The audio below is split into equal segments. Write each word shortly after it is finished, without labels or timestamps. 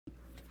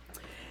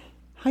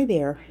Hi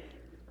there.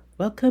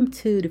 Welcome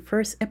to the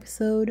first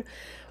episode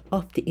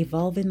of the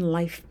Evolving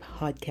Life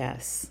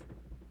podcast.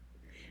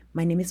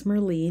 My name is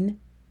Merlene,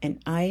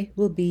 and I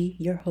will be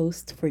your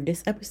host for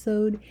this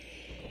episode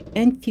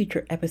and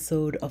future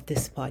episode of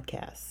this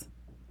podcast.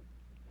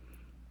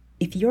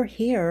 If you're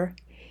here,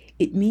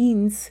 it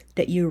means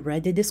that you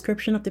read the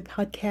description of the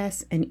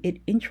podcast and it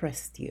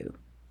interests you.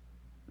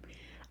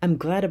 I'm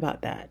glad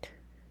about that.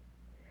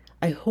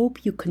 I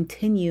hope you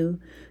continue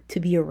to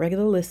be a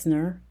regular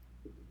listener,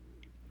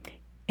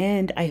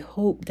 and I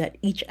hope that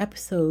each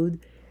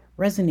episode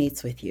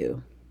resonates with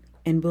you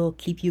and will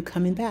keep you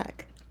coming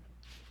back.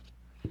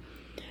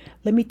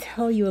 Let me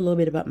tell you a little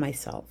bit about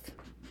myself.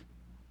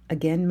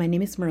 Again, my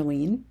name is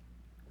Merlene,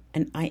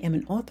 and I am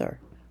an author,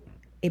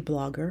 a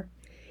blogger,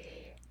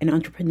 an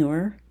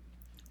entrepreneur,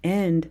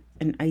 and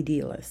an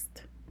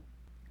idealist.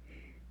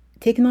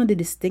 Taking on the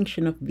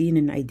distinction of being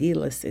an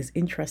idealist is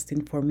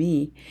interesting for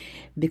me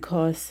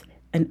because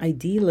an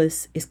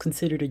idealist is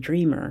considered a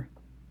dreamer.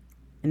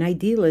 An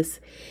idealist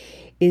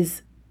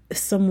is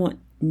somewhat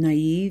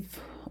naive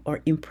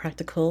or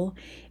impractical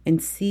and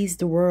sees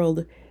the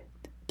world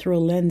through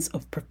a lens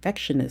of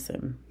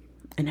perfectionism.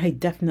 And I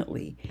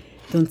definitely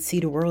don't see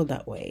the world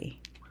that way.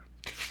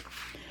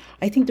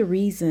 I think the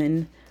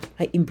reason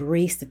I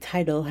embrace the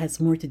title has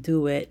more to do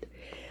with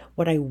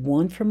what I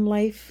want from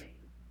life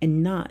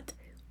and not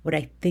what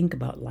I think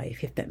about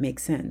life, if that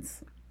makes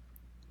sense.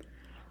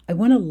 I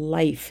want a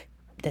life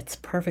that's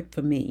perfect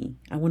for me.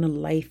 I want a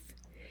life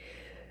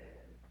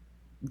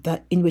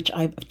that in which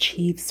I've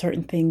achieved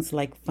certain things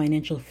like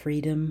financial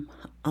freedom,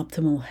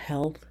 optimal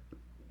health,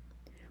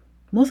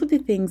 most of the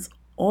things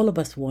all of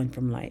us want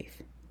from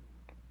life.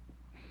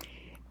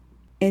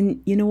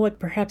 And you know what?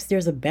 Perhaps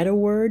there's a better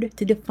word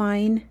to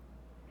define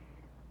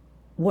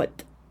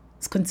what's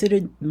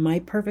considered my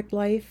perfect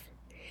life,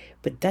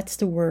 but that's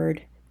the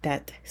word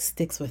that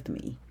sticks with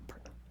me.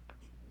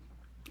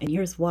 And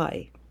here's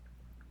why.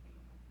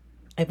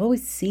 I've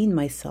always seen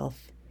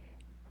myself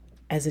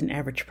as an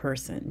average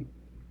person.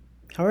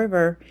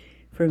 However,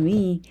 for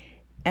me,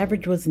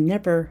 average was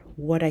never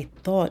what I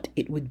thought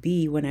it would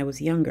be when I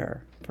was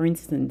younger. For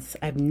instance,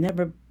 I've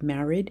never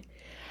married.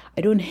 I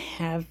don't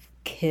have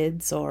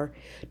kids or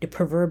the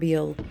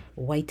proverbial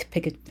white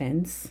picket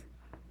fence.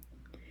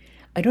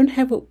 I don't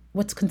have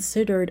what's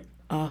considered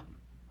a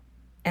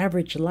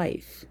average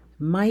life.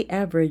 My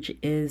average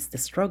is the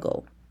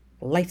struggle,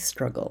 life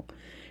struggle,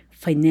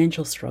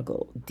 financial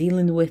struggle,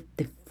 dealing with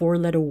the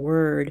four-letter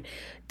word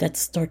that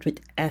starts with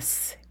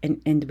S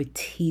and end with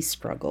T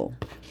struggle.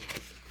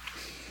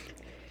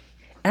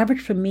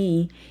 Average for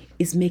me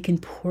is making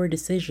poor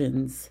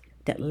decisions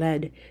that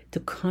led to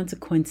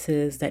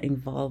consequences that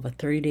involve a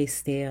 30-day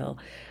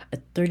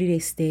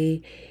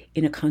stay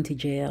in a county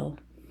jail,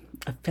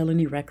 a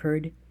felony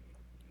record,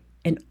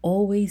 and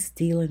always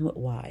dealing with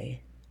why.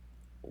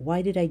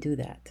 Why did I do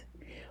that?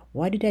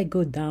 Why did I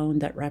go down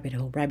that rabbit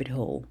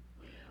hole?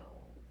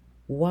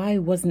 Why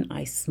wasn't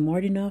I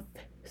smart enough,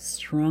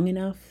 strong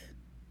enough?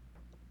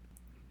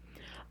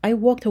 I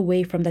walked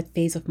away from that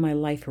phase of my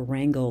life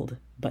wrangled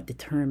but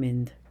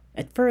determined.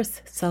 At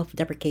first,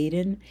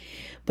 self-deprecating,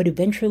 but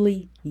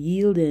eventually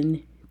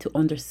yielding to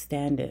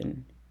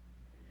understanding.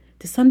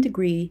 To some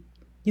degree,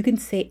 you can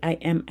say I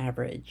am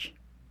average,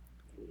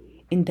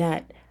 in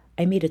that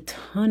I made a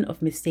ton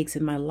of mistakes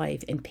in my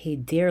life and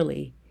paid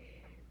dearly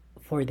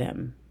for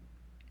them.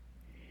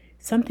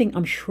 Something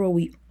I'm sure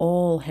we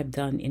all have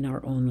done in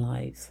our own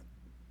lives.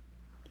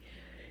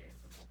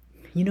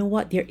 You know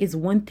what? There is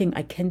one thing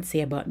I can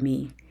say about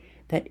me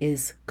that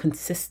is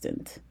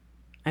consistent.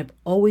 I've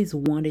always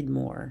wanted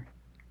more.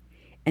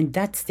 And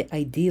that's the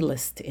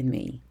idealist in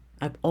me.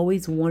 I've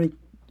always wanted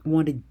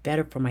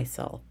better for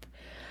myself.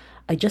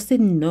 I just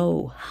didn't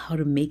know how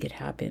to make it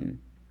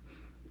happen.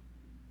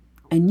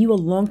 I knew a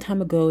long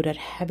time ago that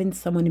having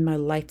someone in my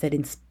life that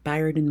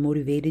inspired and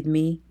motivated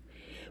me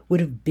would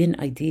have been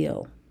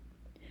ideal.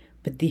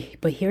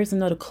 But here's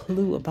another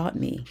clue about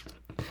me.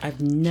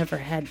 I've never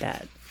had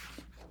that.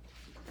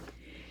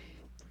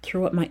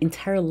 Throughout my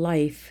entire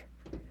life,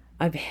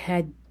 I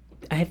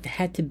have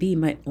had to be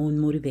my own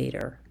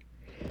motivator,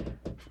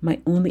 my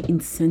only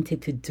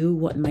incentive to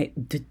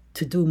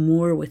do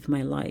more with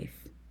my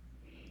life.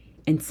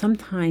 And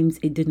sometimes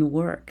it didn't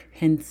work,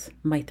 hence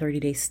my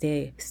 30-day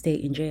stay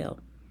in jail.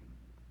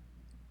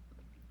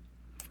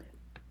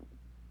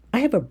 I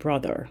have a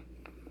brother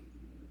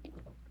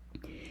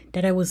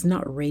that I was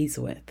not raised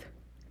with.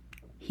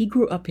 He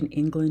grew up in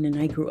England and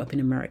I grew up in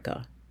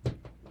America.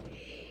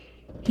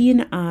 He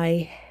and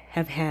I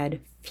have had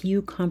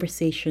few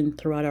conversations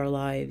throughout our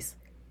lives,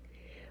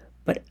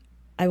 but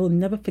I will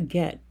never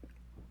forget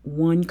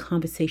one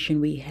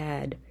conversation we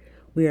had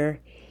where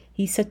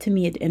he said to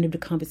me at the end of the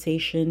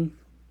conversation,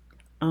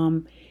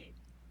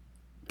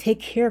 take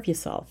care of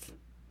yourself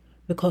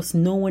because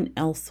no one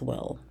else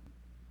will.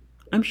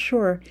 I'm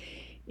sure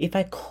if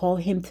I call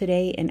him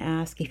today and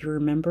ask if you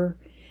remember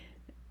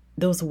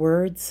those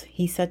words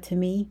he said to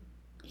me,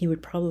 he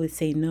would probably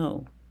say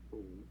no.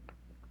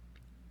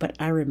 But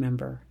I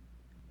remember.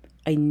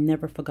 I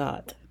never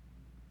forgot.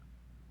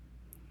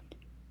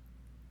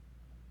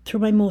 Through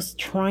my most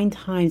trying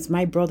times,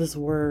 my brother's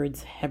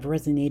words have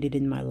resonated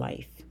in my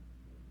life.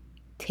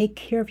 Take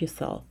care of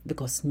yourself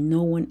because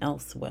no one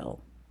else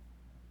will.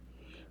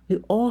 We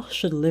all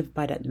should live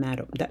by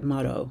that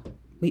motto.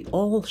 We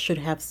all should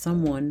have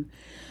someone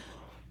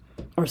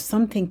or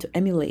something to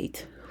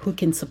emulate who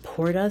can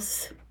support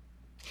us,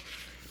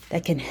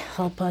 that can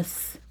help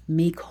us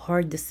make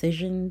hard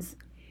decisions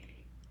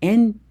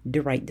and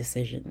the right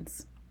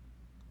decisions.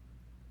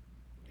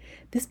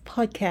 This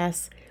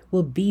podcast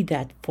will be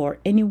that for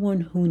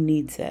anyone who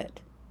needs it.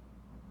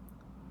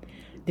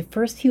 The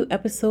first few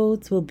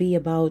episodes will be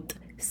about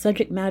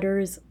subject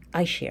matters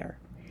I share,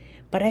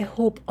 but I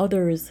hope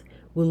others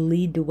will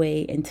lead the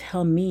way and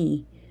tell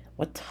me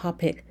what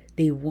topic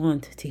they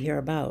want to hear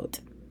about.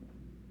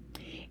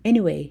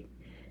 Anyway,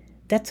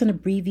 that's an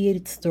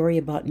abbreviated story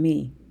about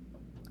me.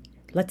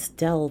 Let's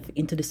delve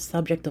into the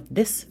subject of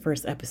this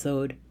first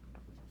episode.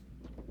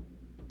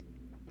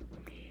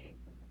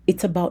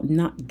 It's about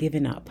not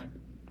giving up.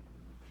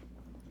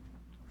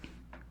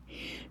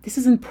 This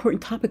is an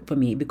important topic for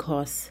me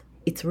because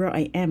it's where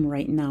I am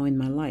right now in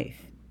my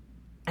life.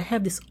 I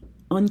have this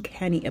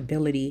uncanny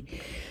ability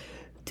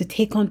to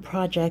take on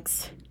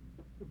projects,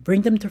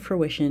 bring them to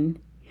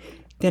fruition,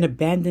 then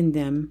abandon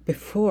them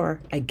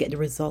before I get the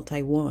result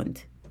I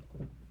want.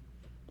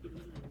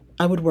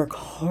 I would work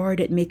hard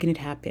at making it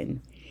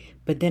happen,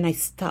 but then I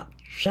stop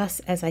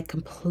just as I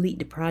complete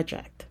the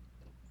project.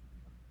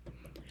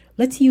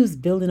 Let's use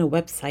building a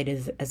website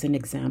as an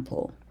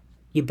example.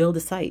 You build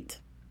a site.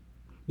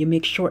 You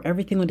make sure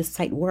everything on the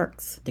site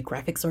works. The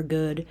graphics are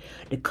good.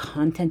 The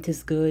content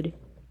is good.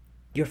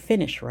 You're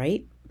finished,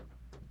 right?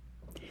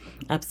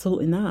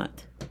 Absolutely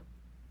not.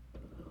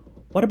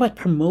 What about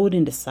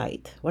promoting the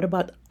site? What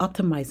about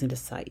optimizing the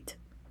site?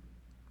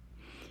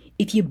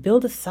 If you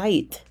build a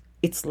site,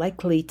 it's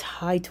likely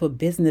tied to a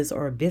business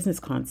or a business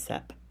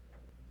concept.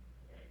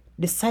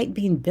 The site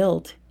being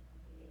built,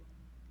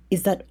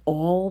 is that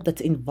all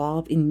that's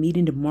involved in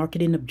meeting the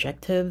marketing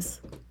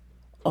objectives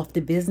of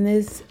the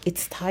business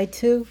it's tied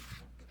to?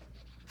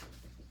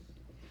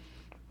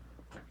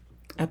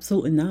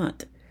 Absolutely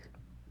not.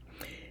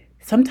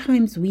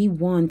 Sometimes we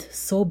want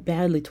so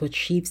badly to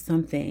achieve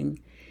something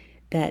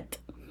that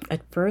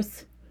at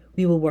first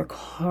we will work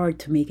hard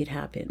to make it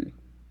happen.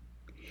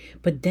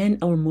 But then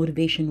our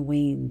motivation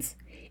wanes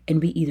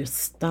and we either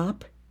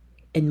stop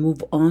and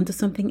move on to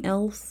something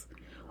else,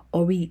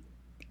 or we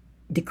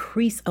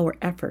decrease our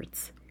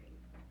efforts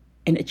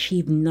and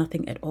achieve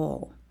nothing at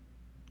all.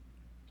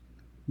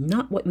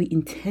 Not what we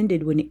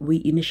intended when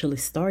we initially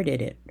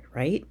started it,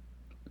 right?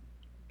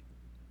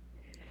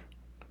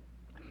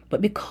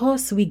 But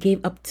because we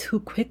gave up too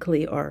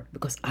quickly, or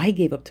because I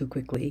gave up too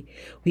quickly,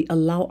 we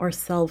allow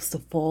ourselves to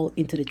fall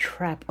into the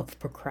trap of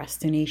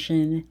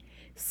procrastination,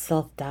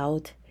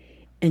 self-doubt,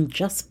 and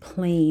just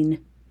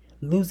plain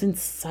losing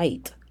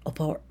sight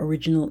of our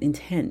original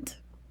intent.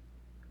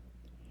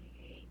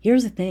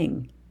 Here's the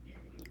thing.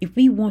 If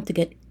we want to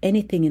get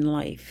anything in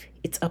life,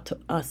 it's up to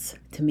us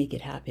to make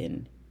it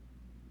happen.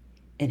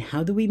 And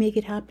how do we make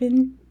it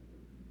happen?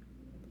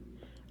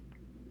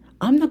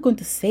 I'm not going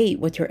to say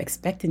what you're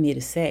expecting me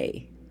to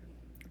say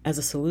as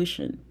a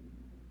solution.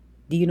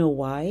 Do you know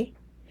why?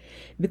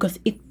 Because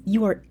if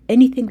you are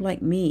anything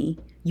like me,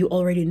 you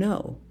already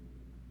know.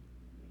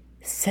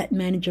 Set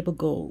manageable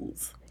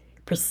goals.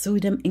 Pursue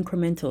them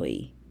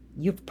incrementally.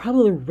 You've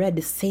probably read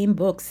the same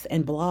books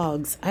and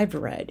blogs I've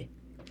read.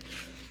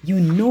 You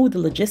know the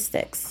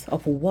logistics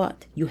of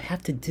what you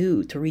have to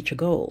do to reach a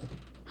goal.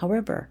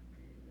 However,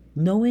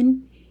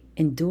 knowing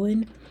and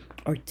doing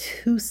are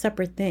two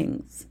separate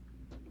things.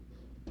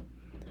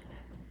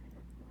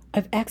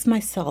 I've asked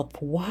myself,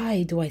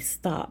 why do I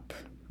stop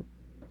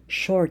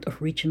short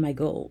of reaching my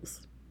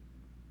goals?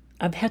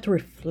 I've had to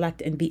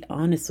reflect and be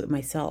honest with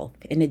myself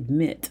and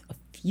admit a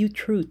few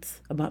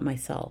truths about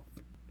myself.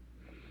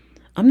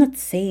 I'm not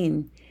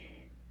saying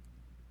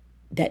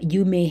that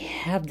you may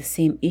have the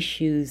same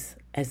issues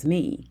as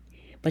me,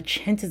 but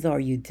chances are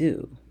you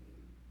do.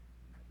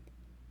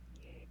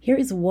 Here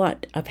is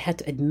what I've had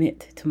to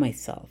admit to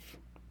myself.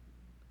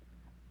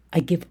 I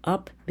give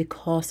up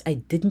because I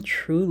didn't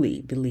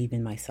truly believe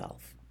in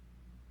myself.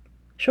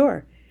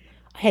 Sure,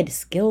 I had the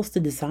skills to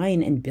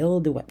design and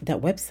build that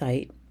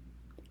website,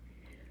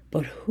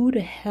 but who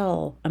the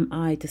hell am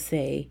I to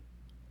say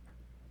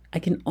I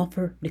can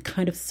offer the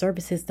kind of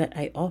services that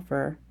I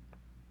offer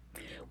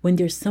when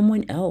there's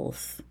someone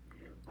else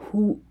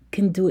who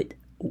can do it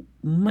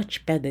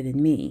much better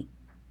than me?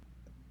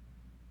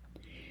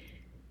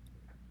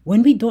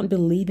 When we don't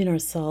believe in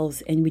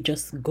ourselves and we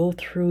just go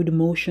through the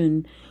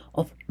motion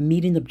of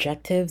meeting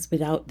objectives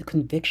without the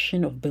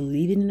conviction of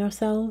believing in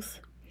ourselves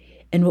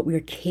and what we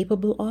are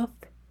capable of,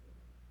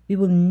 we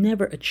will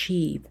never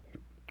achieve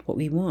what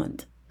we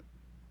want.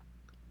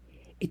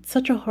 It's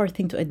such a hard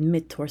thing to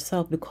admit to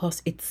ourselves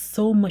because it's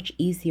so much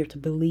easier to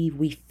believe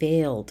we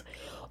failed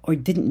or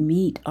didn't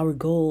meet our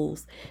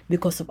goals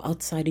because of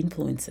outside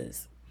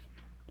influences.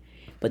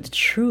 But the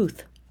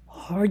truth,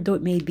 hard though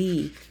it may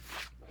be,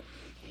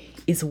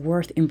 is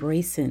worth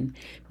embracing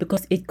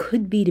because it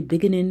could be the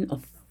beginning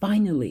of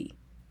finally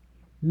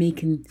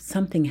making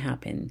something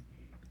happen,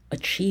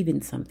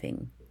 achieving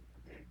something.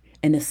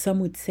 And as some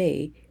would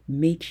say,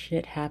 make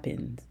shit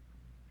happen.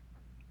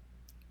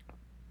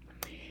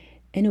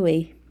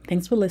 Anyway,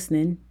 thanks for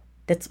listening.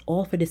 That's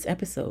all for this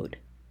episode.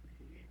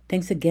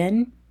 Thanks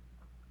again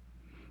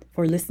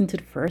for listening to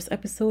the first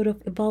episode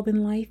of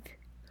Evolving Life.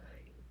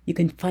 You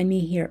can find me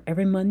here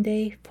every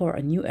Monday for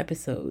a new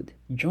episode.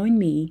 Join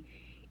me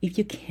if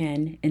you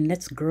can, and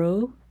let's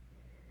grow.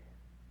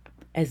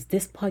 As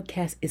this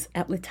podcast is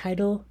aptly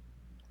titled,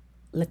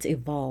 Let's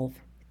Evolve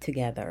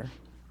Together.